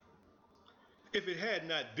If it had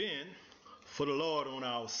not been for the Lord on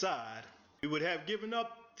our side, we would have given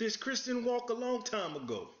up this Christian walk a long time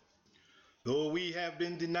ago. Though we have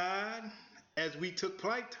been denied as we took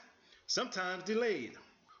flight, sometimes delayed,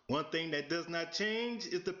 one thing that does not change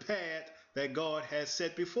is the path that God has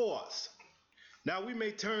set before us. Now we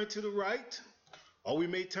may turn to the right or we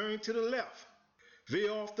may turn to the left, veer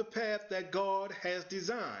off the path that God has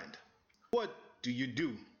designed. What do you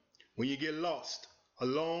do when you get lost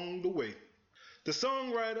along the way? The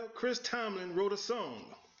songwriter Chris Tomlin wrote a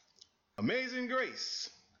song, Amazing Grace.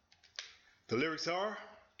 The lyrics are,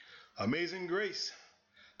 Amazing grace,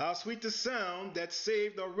 how sweet the sound that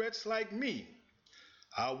saved a wretch like me.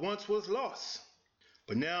 I once was lost,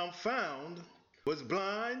 but now I'm found, was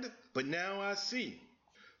blind, but now I see.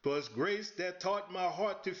 'Twas grace that taught my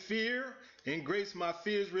heart to fear, and grace my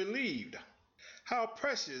fears relieved. How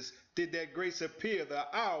precious did that grace appear the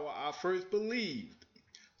hour I first believed.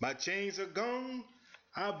 My chains are gone,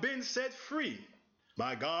 I've been set free.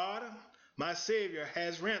 My God, my Savior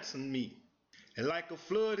has ransomed me. And like a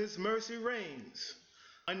flood his mercy reigns.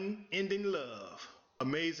 Unending love,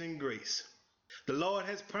 amazing grace. The Lord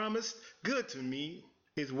has promised good to me.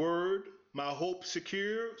 His word my hope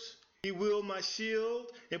secures. He will my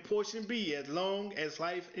shield and portion be as long as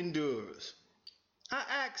life endures. I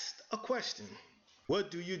asked a question. What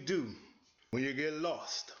do you do when you get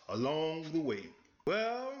lost along the way?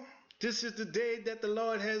 Well, this is the day that the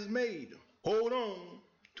Lord has made. Hold on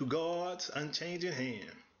to God's unchanging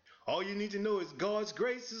hand. All you need to know is God's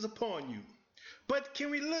grace is upon you. But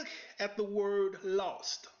can we look at the word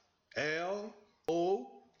lost? L-O-S-T.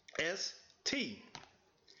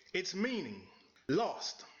 Its meaning,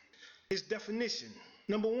 lost. Its definition,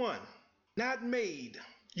 number 1, not made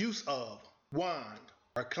use of, won,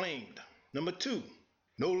 or claimed. Number 2,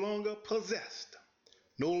 no longer possessed,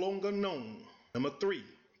 no longer known. Number 3,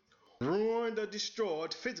 ruined or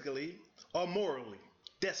destroyed physically or morally,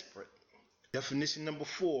 desperate. Definition number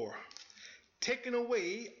 4, taken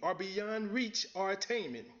away or beyond reach or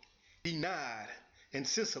attainment, denied,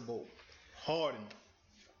 insensible, hardened.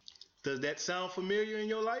 Does that sound familiar in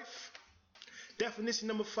your life? Definition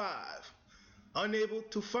number 5, unable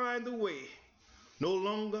to find the way, no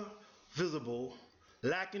longer visible,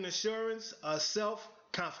 lacking assurance or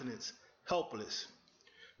self-confidence, helpless.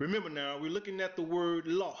 Remember now, we're looking at the word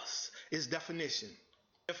loss, its definition.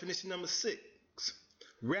 Definition number 6,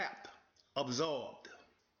 wrapped, absorbed.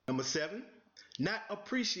 Number 7, not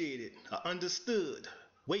appreciated or understood,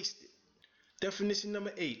 wasted. Definition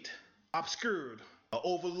number 8, obscured or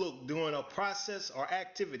overlooked during a process or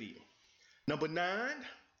activity. Number 9,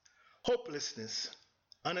 hopelessness,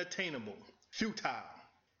 unattainable, futile.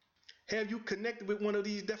 Have you connected with one of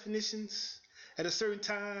these definitions at a certain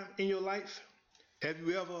time in your life? Have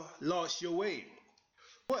you ever lost your way?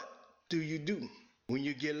 What do you do when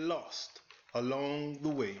you get lost along the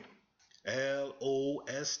way?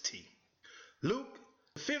 L-O-S-T. Luke,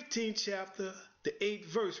 the 15th chapter, the 8th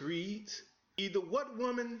verse reads, either what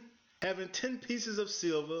woman having 10 pieces of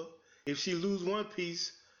silver, if she lose one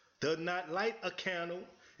piece, does not light a candle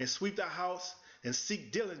and sweep the house and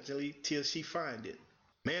seek diligently till she find it?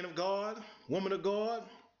 Man of God, woman of God,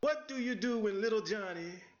 what do you do when little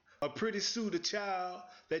Johnny, or pretty Sue, the child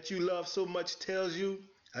that you love so much, tells you,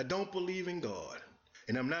 I don't believe in God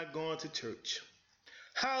and I'm not going to church?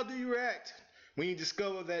 How do you react when you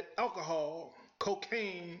discover that alcohol,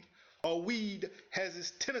 cocaine, or weed has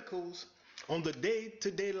its tentacles on the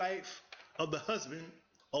day-to-day life of the husband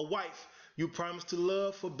or wife you promise to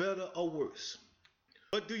love for better or worse?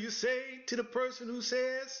 What do you say to the person who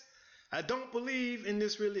says, I don't believe in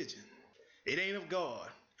this religion, it ain't of God,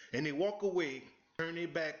 and they walk away, turn their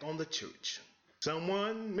back on the church?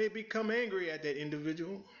 Someone may become angry at that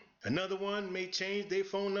individual. Another one may change their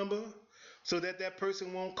phone number so that that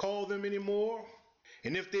person won't call them anymore.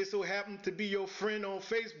 And if they so happen to be your friend on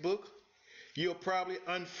Facebook, you'll probably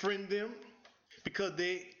unfriend them because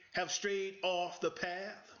they have strayed off the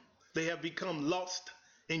path. They have become lost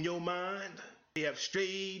in your mind. They have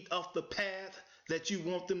strayed off the path that you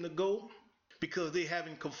want them to go because they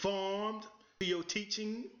haven't conformed to your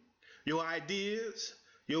teaching, your ideas,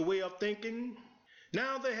 your way of thinking.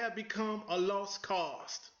 Now they have become a lost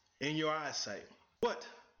cause in your eyesight. What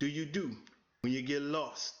do you do when you get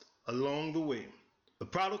lost along the way? The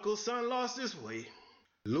prodigal son lost his way.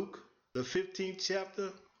 Luke, the 15th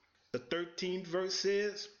chapter, the 13th verse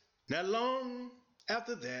says, not long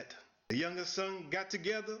after that, the younger son got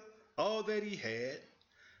together all that he had,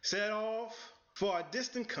 set off for a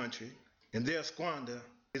distant country, and there squandered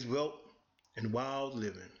his wealth in wild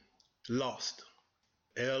living. Lost.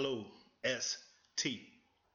 L-O-S-T.